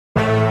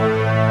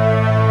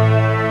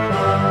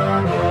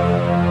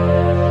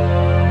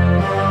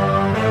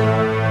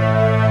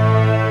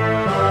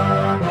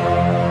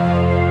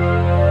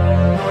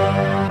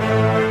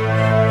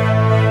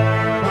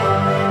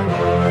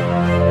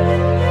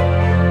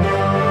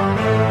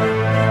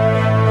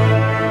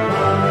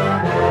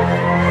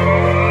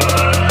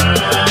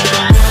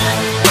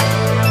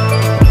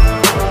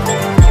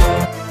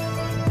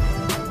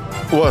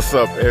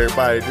What's up,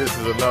 everybody? This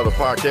is another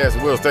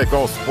podcast, Will's Take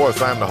on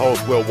Sports. I'm the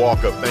host, Will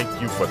Walker. Thank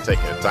you for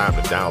taking the time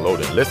to download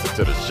and listen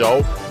to the show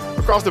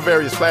across the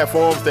various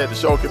platforms that the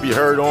show can be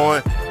heard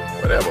on.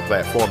 Whatever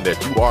platform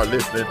that you are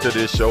listening to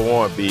this show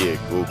on, be it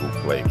Google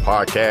Play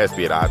Podcast,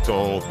 be it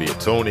iTunes, be it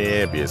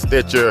TuneIn, be it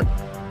Stitcher,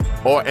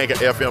 or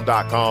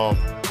AnchorFM.com.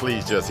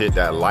 Please just hit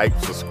that like,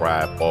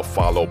 subscribe, or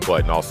follow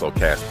button. Also,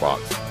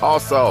 Castbox.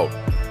 Also,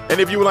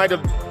 and if you would like to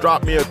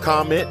drop me a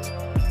comment,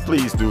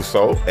 please do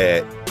so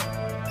at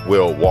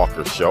Will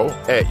Walker Show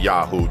at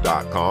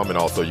yahoo.com. And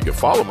also you can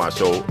follow my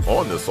show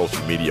on the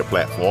social media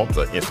platforms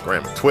of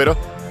Instagram and Twitter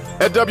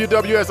at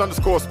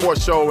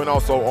WWS_sports show, and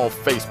also on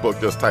Facebook.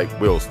 Just type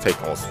Will's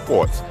Take on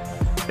Sports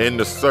in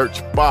the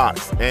search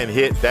box and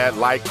hit that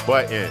like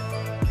button.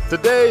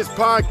 Today's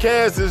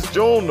podcast is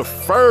June the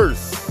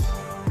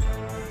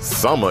 1st.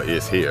 Summer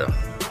is here.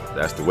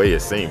 That's the way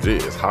it seems.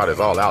 It is hot as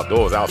all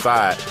outdoors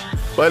outside.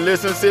 But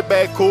listen, sit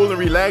back, cool, and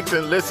relax,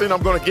 and listen.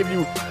 I'm going to give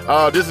you,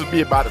 this will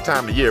be about the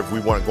time of year if we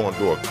want to go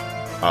into a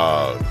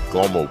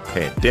global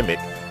pandemic,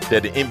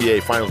 that the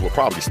NBA Finals will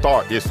probably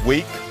start this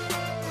week.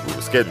 We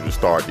were scheduled to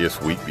start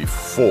this week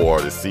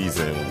before the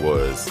season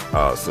was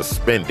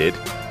suspended.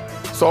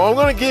 So I'm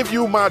going to give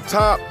you my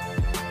top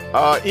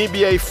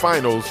NBA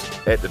Finals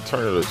at the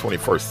turn of the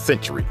 21st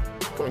century.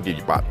 I'm going to give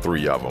you about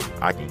 3 of them.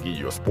 I can give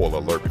you a spoiler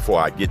alert before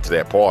I get to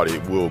that part.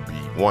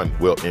 One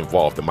will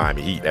involve the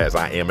Miami Heat, as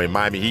I am a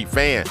Miami Heat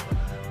fan.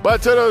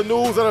 But to the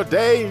news of the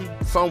day,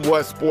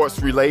 somewhat sports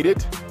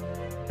related,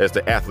 as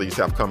the athletes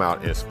have come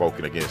out and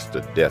spoken against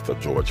the death of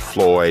George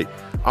Floyd.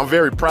 I'm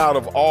very proud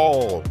of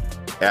all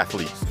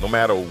athletes, no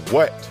matter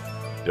what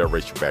their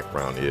racial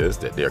background is,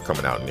 that they're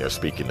coming out and they're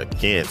speaking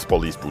against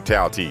police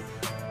brutality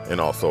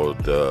and also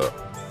the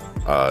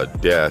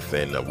death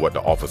and what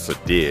the officer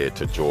did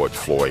to George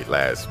Floyd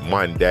last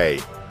Monday.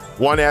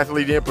 One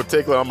athlete in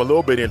particular I'm a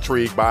little bit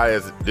intrigued by,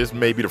 as this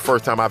may be the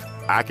first time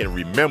I can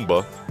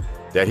remember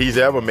that he's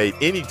ever made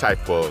any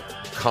type of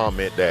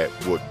comment that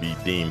would be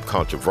deemed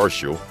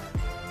controversial.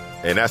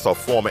 And that's a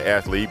former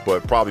athlete,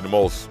 but probably the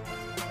most,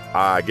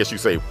 I guess you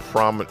say,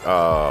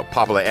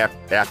 popular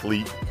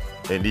athlete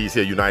in these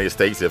here United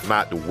States, if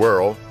not the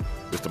world.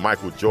 Mr.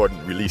 Michael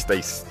Jordan released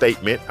a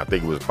statement, I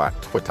think it was by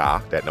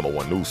Twitter, that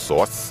 #1 news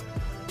source.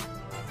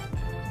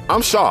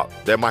 I'm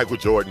shocked that Michael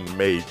Jordan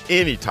made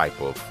any type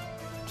of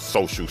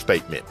social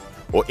statement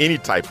or any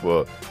type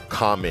of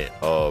comment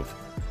of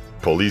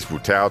police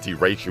brutality,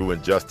 racial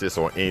injustice,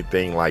 or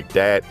anything like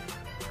that.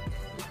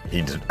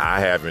 I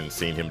haven't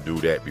seen him do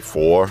that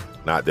before,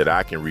 not that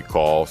I can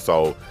recall.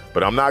 So,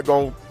 but I'm not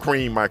going to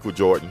cream Michael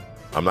Jordan.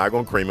 I'm not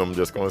going to cream him. I'm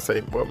just going to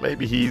say, well,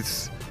 maybe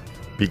he's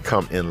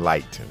become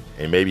enlightened,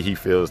 and maybe he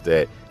feels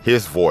that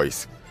his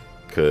voice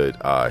could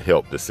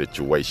help the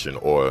situation,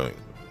 or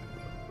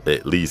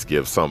at least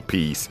give some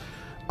peace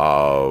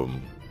to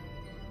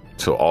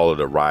all of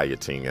the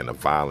rioting and the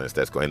violence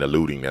and the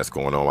looting that's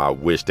going on. I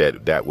wish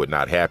that would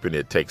not happen.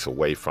 It takes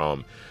away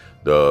from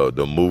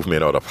the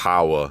movement or the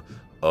power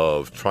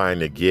of trying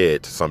to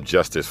get some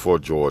justice for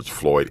George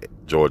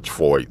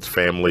Floyd's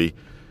family.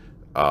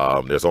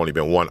 There's only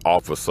been one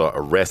officer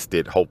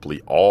arrested.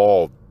 Hopefully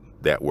all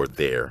that were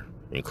there,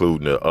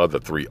 including the other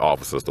 3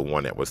 officers, the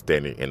one that was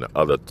standing, and the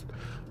other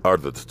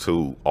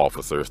 2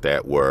 officers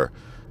that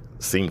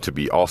seemed to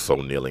be also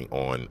kneeling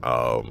on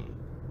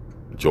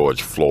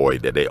George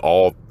Floyd, that they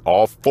all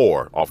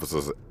 4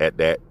 officers at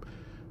that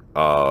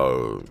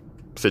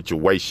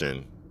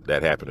situation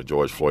that happened to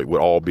George Floyd would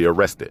all be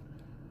arrested.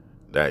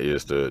 That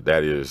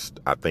is,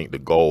 I think, the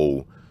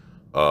goal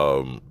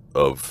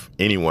of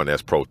anyone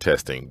that's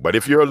protesting. But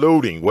if you're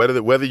looting,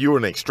 whether you're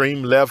an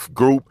extreme left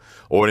group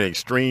or an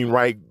extreme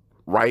right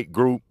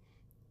group,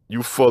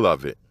 you full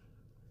of it.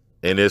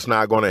 And it's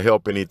not going to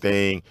help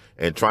anything.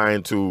 And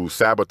trying to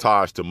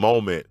sabotage the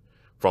moment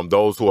from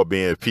those who are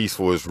being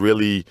peaceful is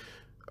really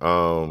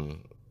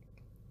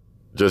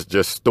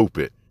just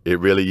stupid. It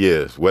really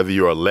is. Whether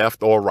you're a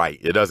left or right,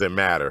 it doesn't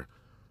matter.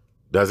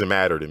 Doesn't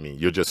matter to me.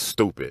 You're just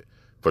stupid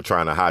for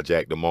trying to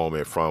hijack the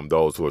moment from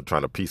those who are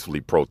trying to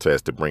peacefully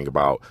protest to bring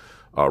about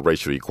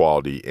racial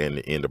equality and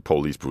the end of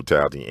police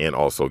brutality, and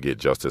also get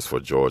justice for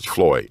George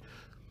Floyd.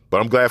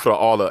 But I'm glad for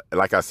all the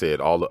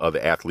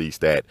other athletes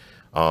that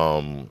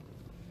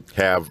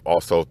have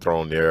also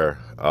thrown their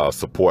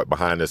support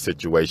behind the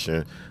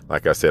situation.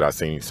 Like I said, I've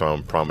seen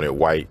some prominent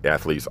white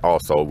athletes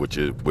also, which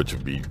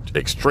would be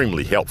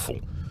extremely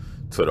helpful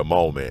to the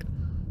moment.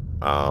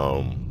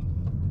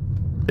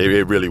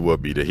 It really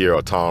would be to hear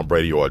a Tom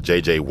Brady or a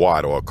J.J.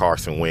 Watt or a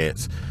Carson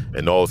Wentz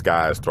and those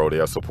guys throw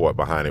their support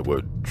behind it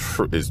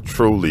is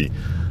truly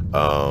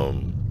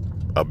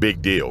a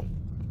big deal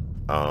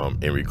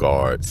in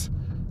regards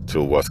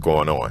to what's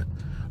going on.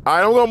 All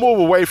right, I'm going to move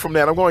away from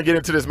that. I'm going to get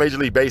into this Major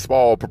League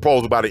Baseball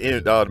proposal by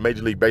the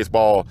Major League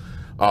Baseball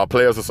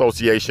Players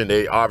Association.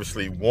 They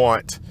obviously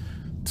want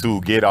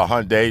to get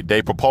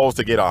they propose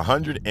to get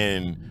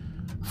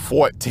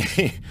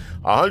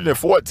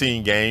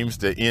 114 games.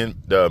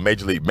 The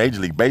Major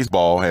League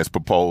Baseball has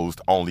proposed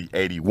only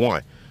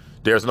 81.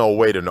 There's no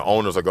way that the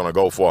owners are going to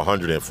go for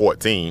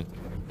 114.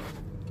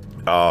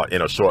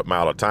 in a short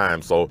amount of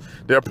time. So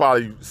they'll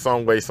probably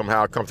some way,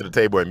 somehow come to the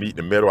table and meet in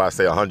the middle. I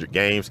say 100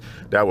 games.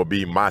 That would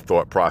be my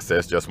thought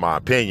process, just my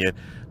opinion.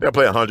 They'll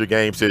play 100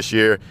 games this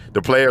year.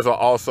 The players are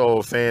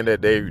also saying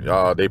that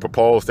they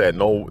propose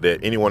that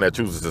anyone that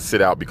chooses to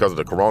sit out because of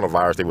the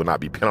coronavirus, they will not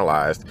be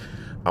penalized.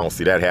 I don't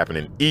see that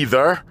happening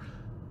either.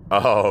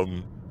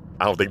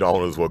 I don't think the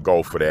owners will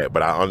go for that,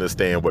 but I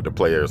understand what the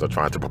players are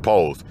trying to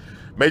propose.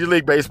 Major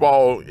League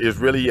Baseball is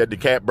really at the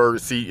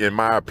catbird seat, in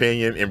my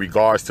opinion, in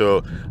regards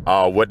to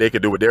what they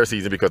could do with their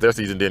season, because their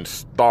season didn't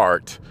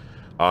start.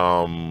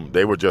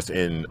 They were just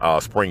in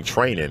spring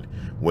training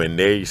when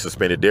they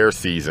suspended their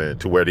season,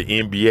 to where the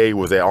NBA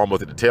was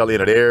almost at the tail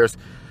end of theirs.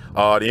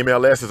 The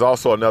MLS is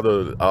also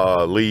another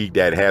league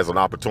that has an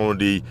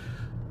opportunity,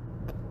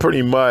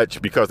 pretty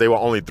much because they were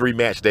only 3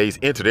 match days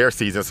into their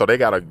season, so they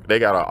got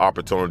an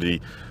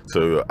opportunity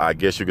to, I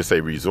guess you could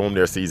say, resume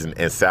their season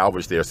and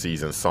salvage their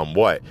season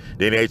somewhat.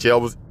 The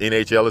NHL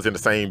is in the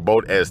same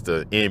boat as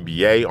the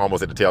NBA,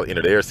 almost at the tail end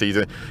of their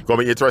season. Going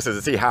to be interesting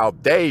to see how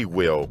they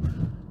will,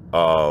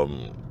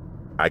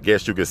 I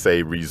guess you could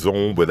say,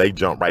 resume, where they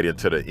jump right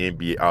into the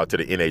NBA, to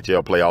the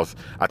NHL playoffs.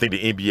 I think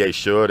the NBA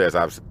should, as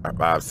I've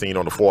seen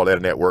on the 4-letter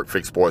network,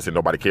 Fix Sports, and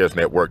Nobody Cares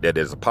network, that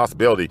there's a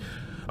possibility.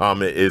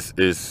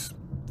 Is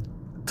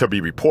to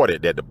be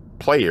reported that the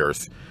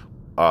players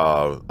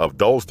of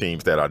those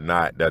teams that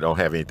don't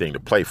have anything to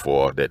play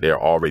for, that they're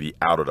already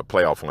out of the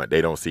playoff hunt.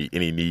 They don't see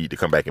any need to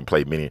come back and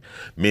play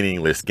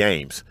meaningless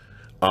games.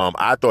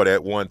 I thought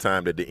at one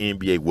time that the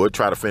NBA would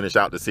try to finish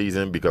out the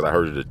season, because I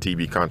heard of the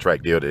TV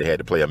contract deal that they had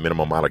to play a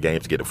minimum amount of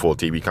games to get a full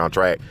TV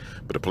contract.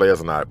 But the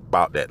players are not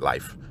about that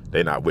life.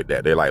 They're not with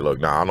that. They're like,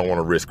 look, I don't want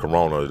to risk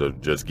Corona to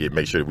just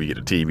make sure that we get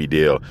a TV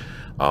deal.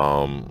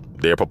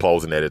 They're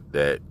proposing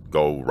that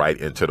go right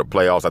into the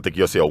playoffs. I think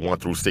you'll see a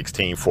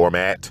 1-16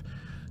 format,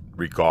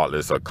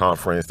 regardless of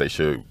conference. They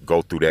should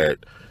go through that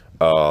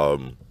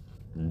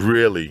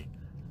really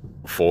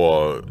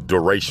for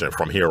duration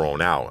from here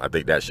on out. I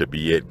think that should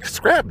be it.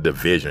 Scrap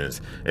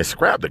divisions and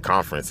scrap the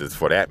conferences,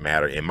 for that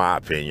matter, in my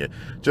opinion.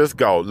 Just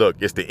go, look,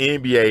 it's the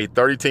NBA,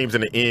 30 teams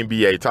in the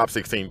NBA, top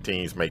 16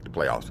 teams make the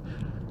playoffs.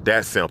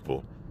 That's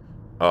simple.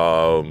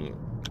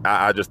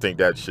 I just think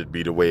that should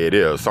be the way it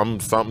is.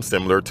 Something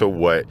similar to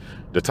what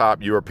the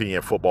top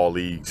European football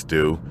leagues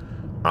do.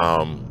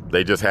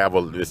 They just have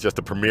it's just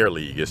the Premier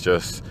League. It's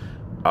just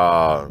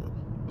La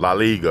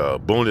Liga,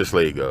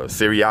 Bundesliga,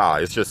 Serie A.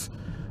 It's just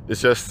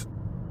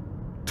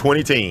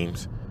 20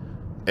 teams,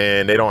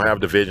 and they don't have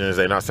divisions.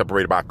 They're not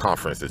separated by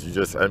conferences.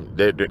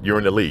 You're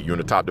in the league. You're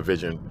in the top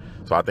division.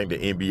 So I think the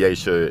NBA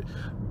should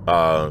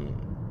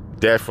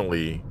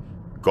definitely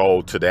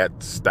go to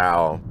that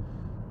style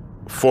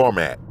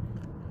format.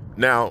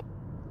 Now,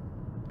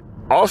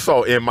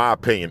 also, in my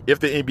opinion, if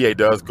the NBA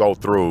does go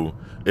through,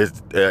 if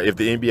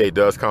the NBA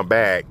does come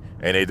back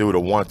and they do the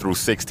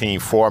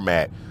 1-16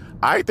 format,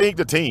 I think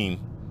the teams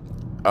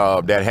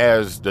that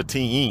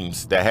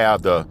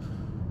have the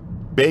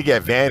big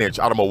advantage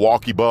out of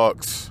Milwaukee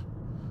Bucks,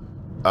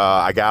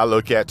 I gotta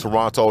look at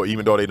Toronto,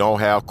 even though they don't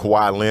have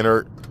Kawhi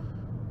Leonard.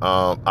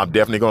 I'm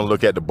definitely going to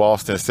look at the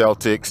Boston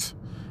Celtics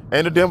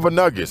and the Denver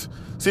Nuggets.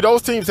 See,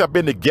 those teams have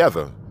been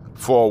together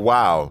for a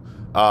while.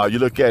 You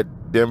look at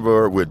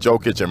Denver with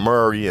Jokic and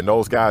Murray and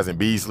those guys and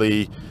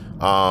Beasley.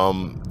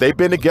 They've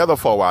been together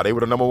for a while. They were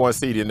the number 1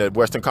 seed in the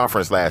Western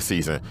Conference last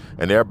season,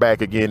 and they're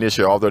back again this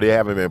year, although they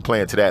haven't been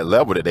playing to that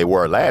level that they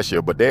were last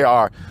year. But they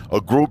are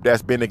a group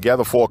that's been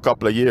together for a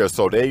couple of years,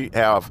 so they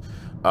have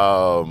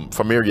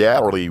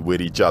familiarity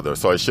with each other.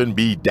 So it shouldn't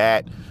be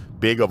that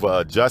big of an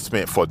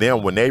adjustment for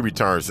them when they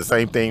return. It's the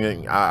same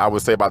thing I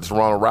would say about the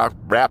Toronto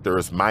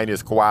Raptors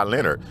minus Kawhi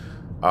Leonard.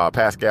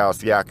 Pascal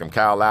Siakam,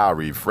 Kyle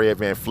Lowry, Fred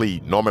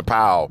VanVleet, Norman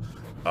Powell,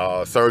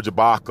 Serge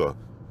Ibaka.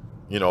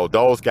 You know,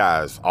 those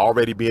guys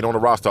already being on the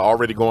roster,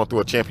 already going through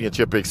a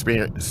championship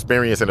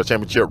experience and a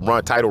championship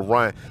title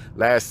run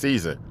last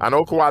season. I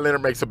know Kawhi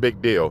Leonard makes a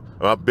big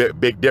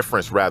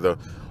difference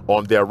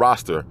on their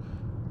roster,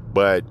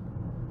 but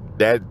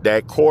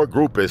that core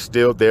group is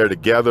still there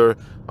together.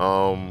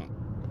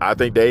 I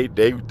think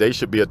they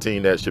should be a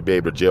team that should be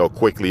able to gel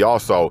quickly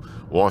also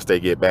once they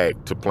get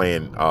back to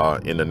playing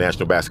in the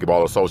National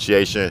Basketball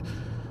Association.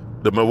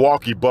 The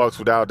Milwaukee Bucks,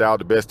 without a doubt,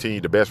 the best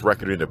team, the best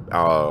record in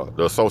the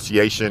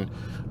association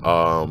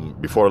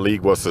before the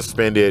league was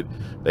suspended.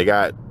 They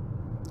got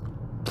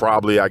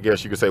probably, I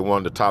guess you could say, one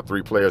of the top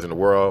 3 players in the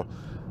world.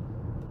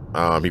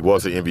 He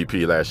was an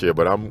MVP last year,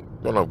 but I'm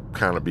going to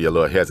kind of be a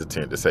little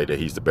hesitant to say that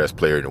he's the best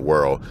player in the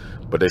world.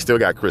 But they still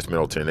got Chris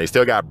Middleton. They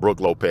still got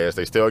Brook Lopez.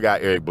 They still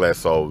got Eric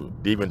Bledsoe,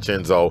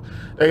 DiVincenzo.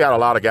 They got a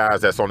lot of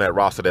guys that's on that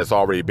roster that's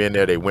already been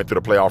there. They went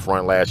through the playoff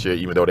run last year,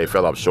 even though they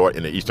fell up short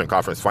in the Eastern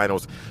Conference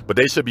Finals. But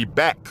they should be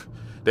back.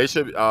 They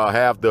should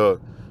have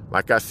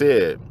like I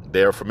said,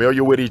 they're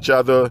familiar with each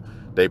other.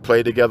 They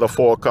played together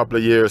for a couple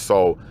of years.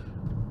 So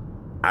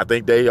I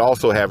think they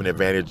also have an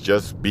advantage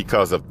just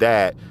because of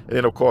that. And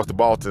then, of course, the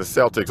Boston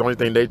Celtics, the only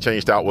thing they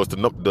changed out was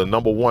the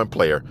number 1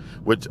 player,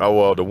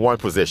 the 1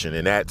 position,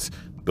 and that's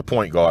the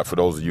point guard, for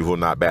those of you who are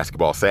not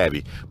basketball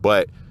savvy.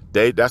 But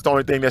that's the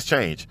only thing that's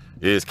changed.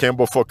 is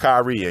Kemba for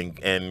Kyrie,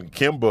 and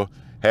Kemba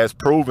has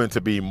proven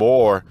to be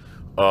more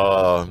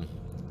of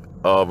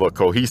a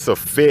cohesive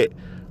fit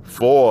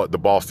for the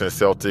Boston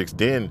Celtics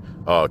than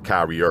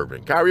Kyrie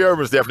Irving. Kyrie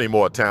Irving is definitely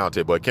more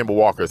talented, but Kemba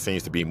Walker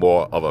seems to be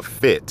more of a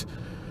fit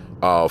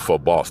for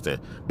Boston.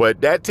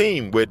 But that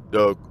team with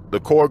the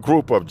core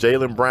group of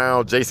Jaylen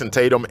Brown, Jason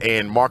Tatum,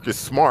 and Marcus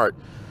Smart,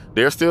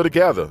 they're still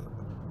together.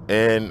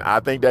 And I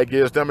think that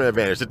gives them an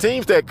advantage. The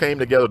teams that came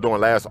together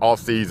during last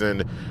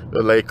offseason,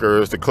 the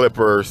Lakers, the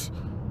Clippers,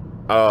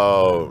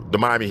 the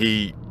Miami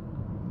Heat,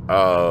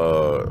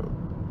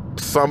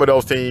 some of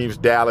those teams,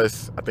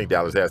 Dallas, I think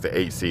Dallas has the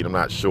 8 seed, I'm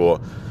not sure.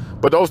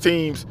 But those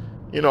teams,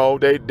 you know,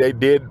 they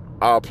did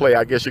play,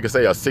 I guess you could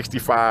say, a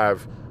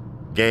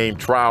 65-game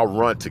trial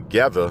run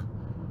together.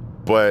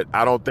 But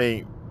I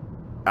think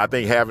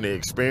having the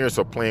experience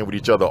of playing with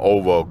each other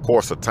over a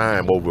course of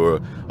time,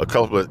 over a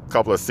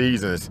couple of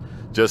seasons,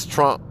 just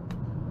trump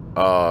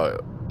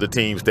the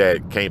teams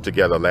that came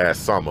together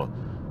last summer.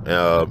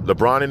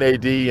 LeBron and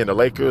AD and the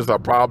Lakers are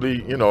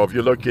probably, you know, if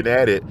you're looking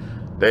at it,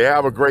 they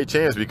have a great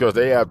chance because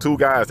they have 2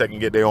 guys that can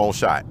get their own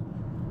shot.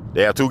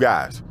 They have 2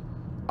 guys.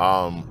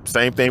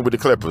 Same thing with the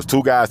Clippers,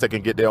 2 guys that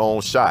can get their own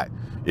shot.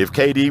 If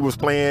KD was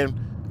playing,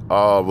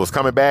 was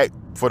coming back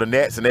for the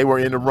Nets and they were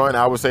in the run,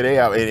 I would say they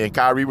have, and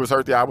Kyrie was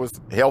healthy, I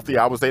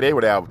would say they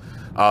would have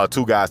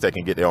 2 guys that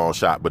can get their own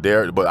shot. But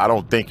I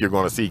don't think you're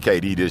going to see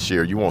KD this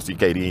year. You won't see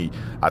KD,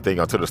 I think,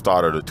 until the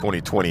start of the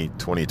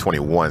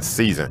 2020-2021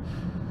 season.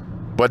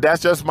 But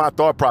that's just my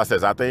thought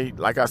process. I think,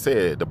 like I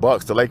said, the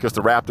Bucks, the Lakers,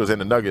 the Raptors, and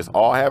the Nuggets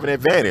all have an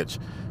advantage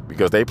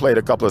because they played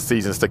a couple of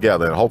seasons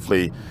together. And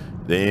hopefully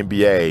the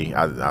NBA,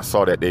 I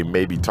saw that they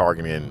may be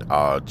targeting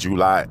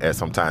July at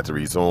some time to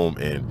resume.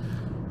 And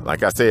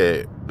like I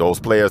said, those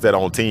players that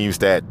are on teams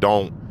that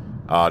don't,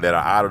 that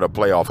are out of the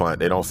playoff hunt,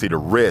 they don't see the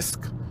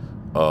risk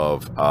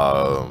of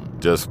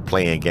just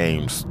playing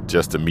games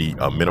just to meet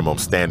a minimum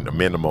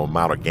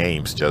amount of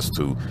games just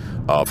to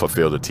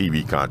fulfill the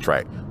TV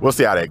contract. We'll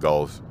see how that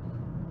goes.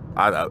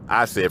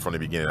 I said from the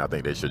beginning, I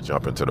think they should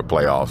jump into the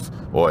playoffs,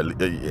 or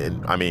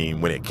I mean,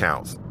 when it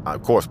counts.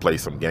 Of course, play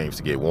some games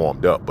to get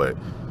warmed up, but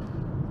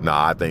no,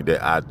 I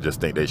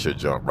just think they should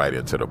jump right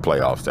into the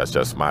playoffs. That's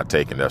just my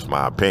take, and that's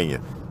my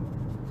opinion.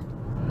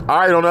 All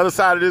right, on the other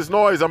side of this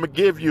noise, I'm gonna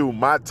give you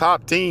my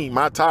top team,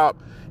 my top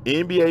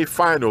NBA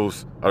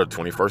Finals of the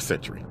 21st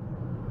century.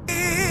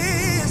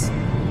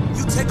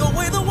 You take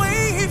away the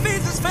way he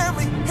feeds his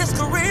family, his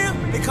career,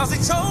 because he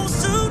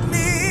chose to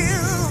kneel.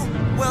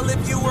 Well,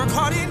 if you work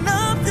hard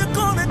enough, you're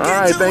gonna get. All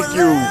right, thank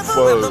you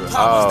for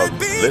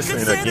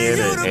listening again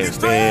and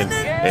staying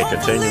and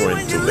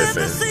continuing to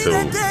listen to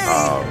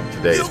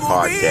today's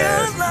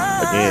podcast.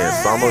 Again,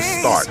 Summer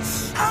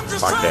Starts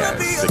podcast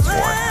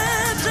 6-1.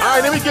 All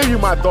right, let me give you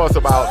my thoughts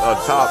about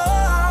top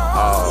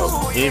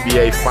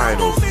NBA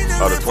Finals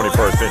of the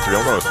 21st century.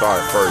 I'm going to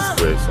start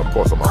first with, of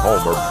course, I'm a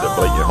homer, the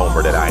blatant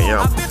homer that I am.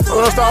 I'm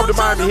going to start with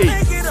the Miami Heat.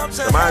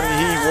 The Miami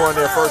Heat won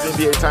their first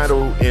NBA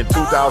title in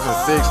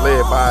 2006,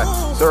 led by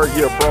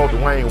third-year pro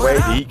Dwayne Wade.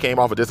 The Heat came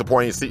off a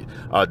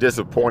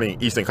disappointing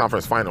Eastern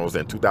Conference Finals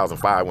in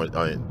 2005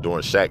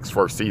 during Shaq's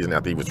first season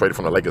after he was traded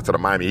from the Lakers to the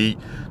Miami Heat.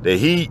 The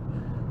Heat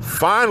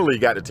finally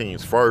got the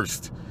team's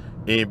first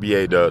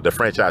NBA, the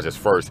franchise's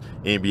first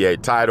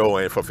NBA title,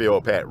 and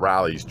fulfilled Pat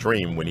Riley's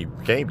dream when he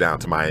came down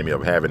to Miami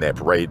of having that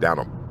parade down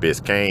on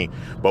Biscayne.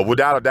 But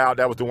without a doubt,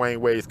 that was Dwayne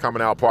Wade's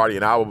coming out party,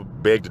 and I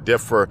would beg to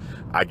differ,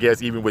 I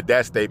guess, even with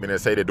that statement,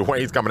 and say that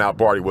Dwayne's coming out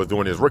party was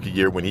during his rookie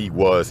year when he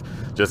was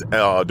just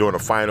doing the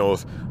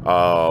finals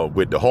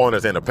with the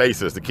Hornets and the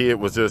Pacers. The kid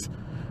was just,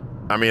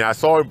 I mean, I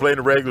saw him play in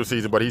the regular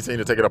season, but he seemed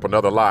to take it up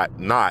another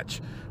notch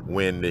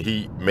when the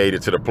Heat made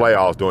it to the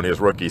playoffs during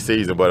his rookie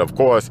season. But of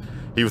course,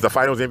 he was the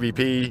Finals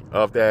MVP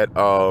of that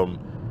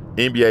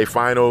NBA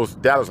Finals.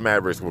 Dallas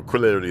Mavericks were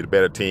clearly the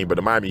better team, but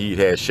the Miami Heat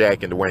had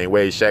Shaq and Dwayne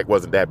Wade. Shaq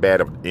wasn't that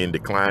bad in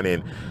decline,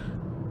 and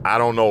I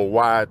don't know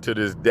why to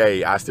this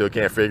day I still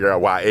can't figure out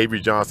why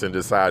Avery Johnson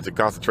decided to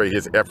concentrate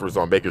his efforts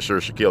on making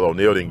sure Shaquille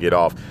O'Neal didn't get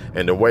off,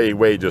 and Dwayne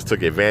Wade just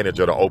took advantage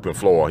of the open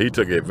floor. He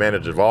took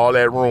advantage of all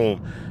that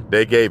room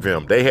they gave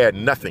him. They had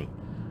nothing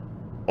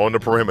on the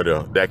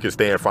perimeter that could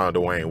stand in front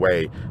of Dwayne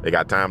Wade. They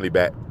got timely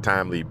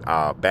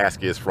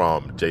baskets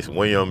from Jason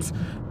Williams,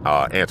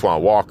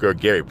 Antoine Walker,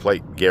 Gary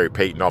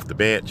Payton off the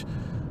bench.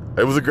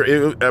 It was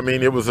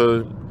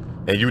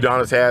and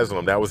Udonis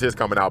Haslem, that was his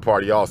coming out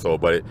party also.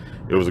 But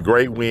it was a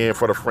great win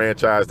for the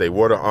franchise. They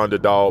were the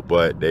underdog,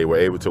 but they were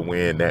able to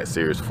win that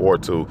series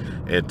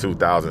 4-2 in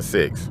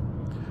 2006.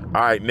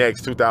 All right,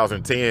 next,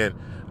 2010.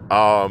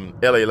 LA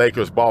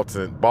Lakers,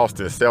 Boston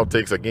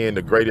Celtics, again,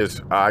 the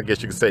greatest, I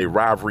guess you could say,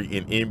 rivalry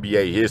in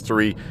NBA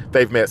history.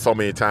 They've met so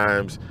many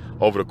times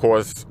over the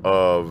course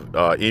of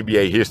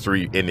NBA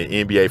history in the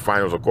NBA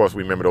Finals. Of course,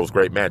 we remember those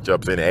great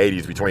matchups in the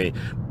 80s between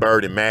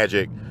Bird and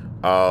Magic.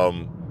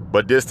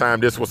 But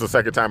this was the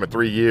second time in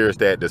 3 years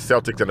that the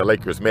Celtics and the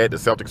Lakers met. The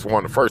Celtics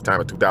won the first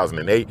time in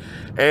 2008.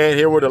 And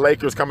here were the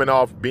Lakers coming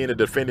off being the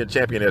defending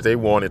champion as they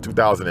won in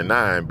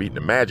 2009, beating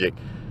the Magic.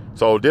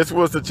 So this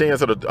was the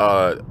chance of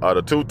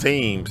the two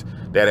teams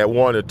that had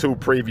won the two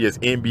previous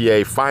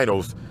NBA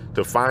Finals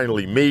to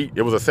finally meet.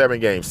 It was a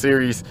 7-game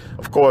series.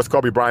 Of course,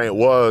 Kobe Bryant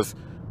was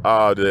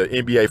the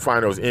NBA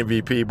Finals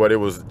MVP, but it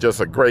was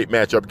just a great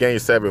matchup. Game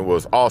 7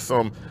 was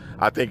awesome.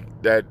 I think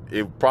that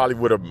it probably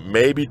would have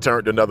maybe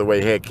turned another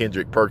way had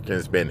Kendrick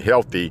Perkins been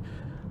healthy,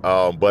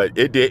 but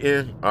it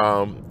didn't.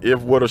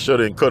 If woulda,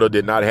 shoulda, and coulda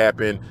did not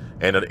happen,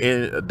 and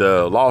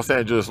the Los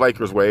Angeles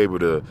Lakers were able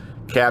to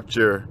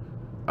capture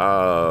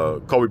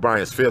Kobe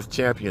Bryant's 5th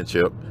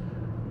championship,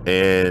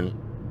 and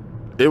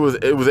it was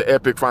an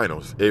epic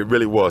finals. It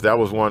really was. That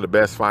was one of the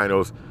best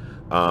finals,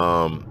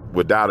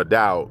 without a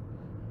doubt.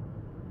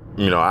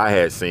 I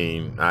had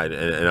seen,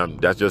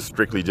 that's just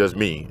strictly just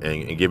me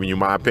and giving you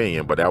my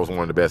opinion, but that was one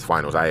of the best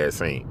finals I had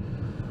seen.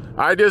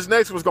 All right, this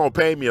next one's going to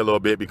pain me a little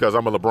bit because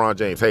I'm a LeBron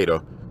James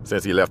hater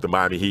since he left the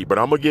Miami Heat, but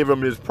I'm going to give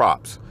him his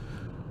props.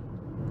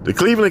 The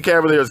Cleveland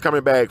Cavaliers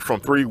coming back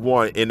from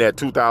 3-1 in that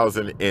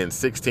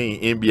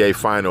 2016 NBA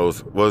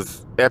Finals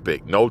was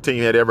epic. No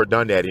team had ever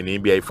done that in the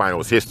NBA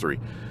Finals history.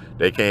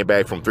 They came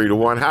back from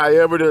 3-1.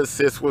 However, the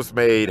assist was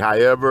made.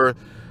 However,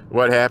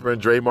 what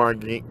happened,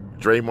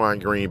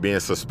 Draymond Green being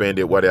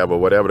suspended,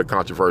 whatever the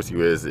controversy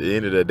is, at the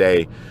end of the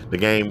day, the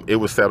game, it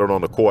was settled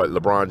on the court.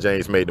 LeBron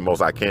James made the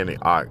most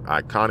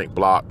iconic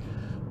block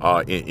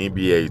in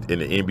the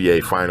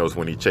NBA Finals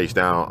when he chased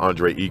down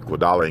Andre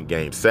Iguodala in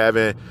Game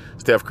 7.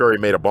 Steph Curry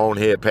made a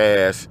bonehead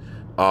pass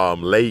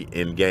late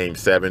in Game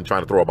 7,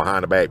 trying to throw a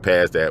behind-the-back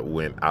pass that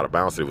went out of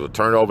bounds. It was a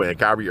turnover, and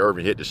Kyrie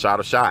Irving hit the shot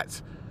of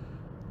shots.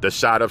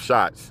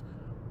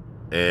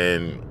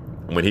 And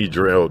when he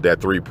drilled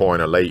that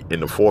three-pointer late in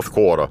the 4th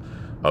quarter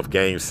of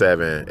Game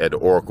 7 at the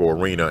Oracle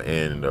Arena,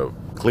 and the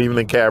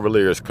Cleveland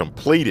Cavaliers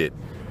completed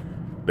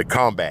the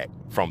comeback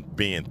from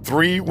being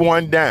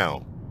 3-1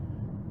 down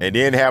and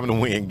then having to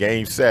win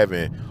Game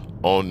 7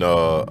 on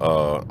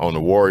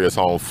the Warriors'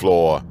 home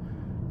floor.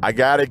 I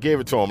gotta give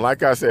it to him.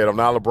 Like I said, I'm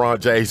not a LeBron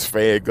James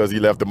fan because he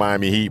left the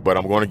Miami Heat, but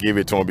I'm going to give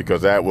it to him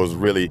because that was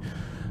really,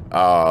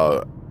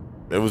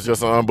 it was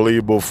just an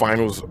unbelievable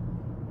finals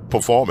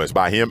performance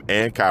by him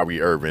and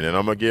Kyrie Irving. And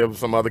I'm going to give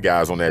some other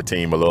guys on that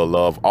team a little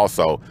love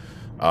also.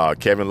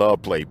 Kevin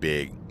Love played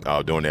big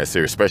during that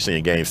series, especially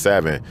in Game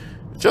 7.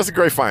 Just a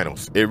great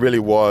finals. It really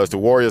was. The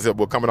Warriors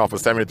were coming off a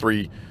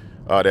 73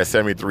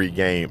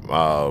 game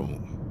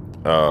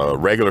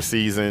regular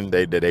season.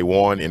 They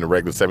won in the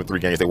regular 73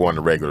 games. They won in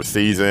the regular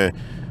season.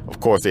 Of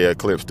course, they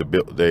eclipsed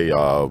they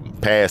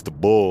passed the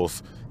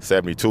Bulls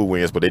 72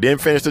 wins, but they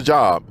didn't finish the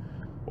job,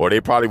 or they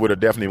probably would have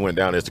definitely went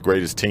down as the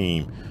greatest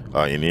team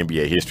in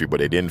NBA history, but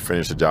they didn't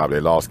finish the job. They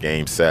lost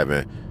Game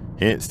 7.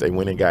 Hence, they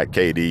went and got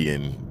KD,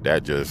 and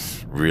that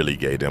just really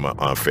gave them an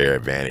unfair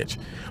advantage.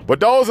 But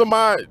those are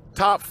my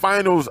top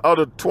finals of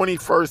the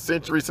 21st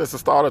century since the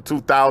start of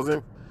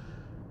 2000.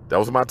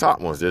 Those are my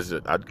top ones.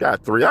 I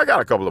got 3. I got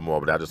a couple of more,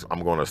 but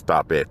I'm going to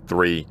stop at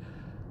 3,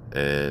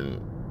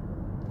 and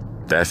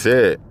that's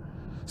it.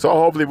 So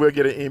hopefully we'll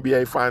get an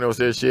NBA Finals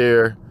this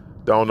year.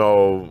 Don't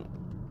know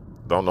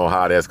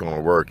how that's going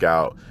to work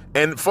out.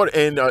 And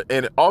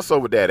also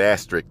with that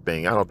asterisk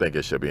thing, I don't think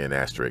it should be an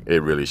asterisk.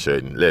 It really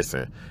shouldn't.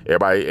 Listen,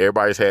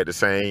 everybody's had the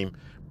same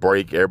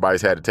break.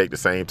 Everybody's had to take the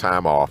same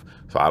time off.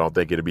 So I don't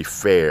think it'd be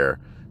fair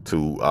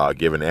to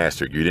give an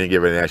asterisk. You didn't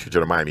give an asterisk to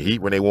the Miami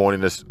Heat when they won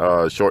in this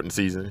shortened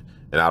season,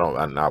 and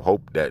I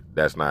hope that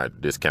that's not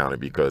discounted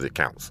because it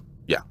counts.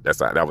 Yeah,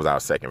 that was our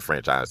second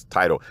franchise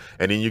title.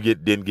 And then you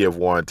didn't give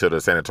one to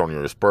the San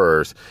Antonio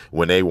Spurs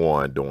when they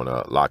won during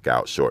a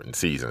lockout shortened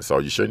season. So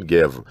you shouldn't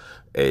give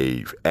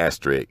a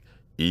asterisk,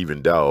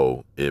 even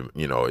though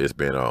it's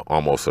been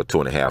almost a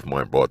 2.5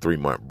 month or 3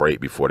 month break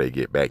before they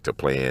get back to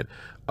playing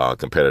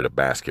competitive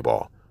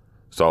basketball.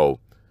 So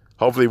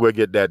hopefully we'll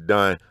get that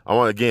done. I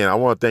want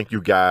to thank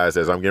you guys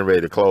as I'm getting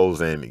ready to close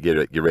and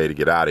get ready to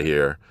get out of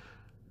here.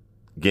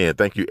 Again,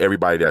 thank you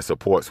everybody that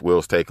supports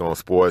Will's Take on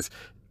Sports.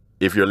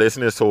 If you're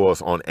listening to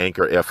us on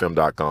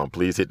anchorfm.com,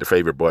 please hit the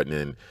favorite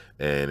button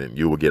and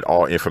you will get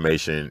all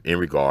information in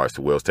regards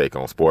to Will's Take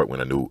on Sport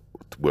when a new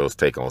Will's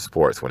Take on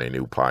Sports when a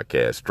new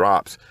podcast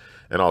drops.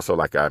 And also,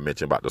 like I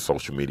mentioned, about the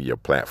social media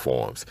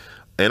platforms.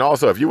 And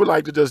also, if you would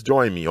like to just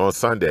join me on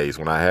Sundays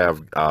when I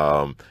have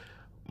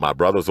my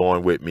brothers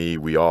on with me,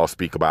 we all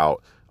speak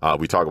about,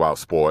 we talk about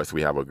sports.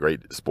 We have a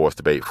great sports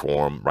debate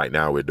forum. Right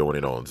now, we're doing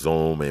it on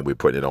Zoom and we're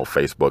putting it on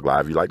Facebook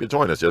Live. If you'd like to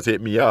join us, just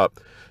hit me up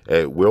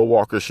at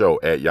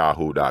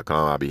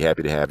willwalkershow@yahoo.com. I'll be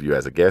happy to have you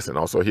as a guest and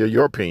also hear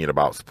your opinion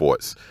about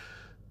sports.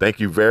 Thank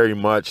you very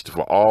much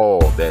for all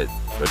that,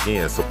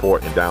 again,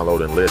 support and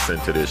download and listen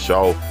to this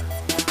show.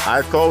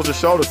 I close the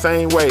show the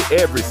same way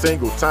every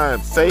single time.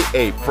 Say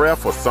a prayer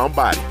for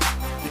somebody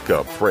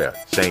because prayer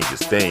changes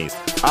things.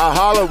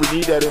 Holla, we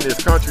need that in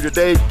this country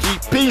today.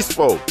 Keep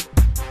peaceful.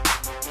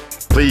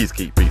 Please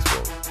keep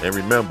peaceful. And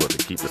remember to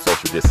keep the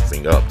social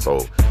distancing up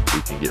so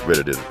we can get rid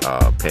of this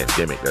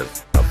pandemic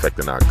that's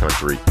affecting our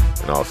country.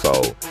 And also,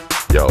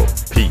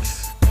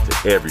 peace to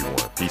everyone.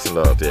 Peace and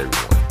love to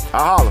everyone.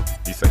 Holla.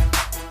 Be safe.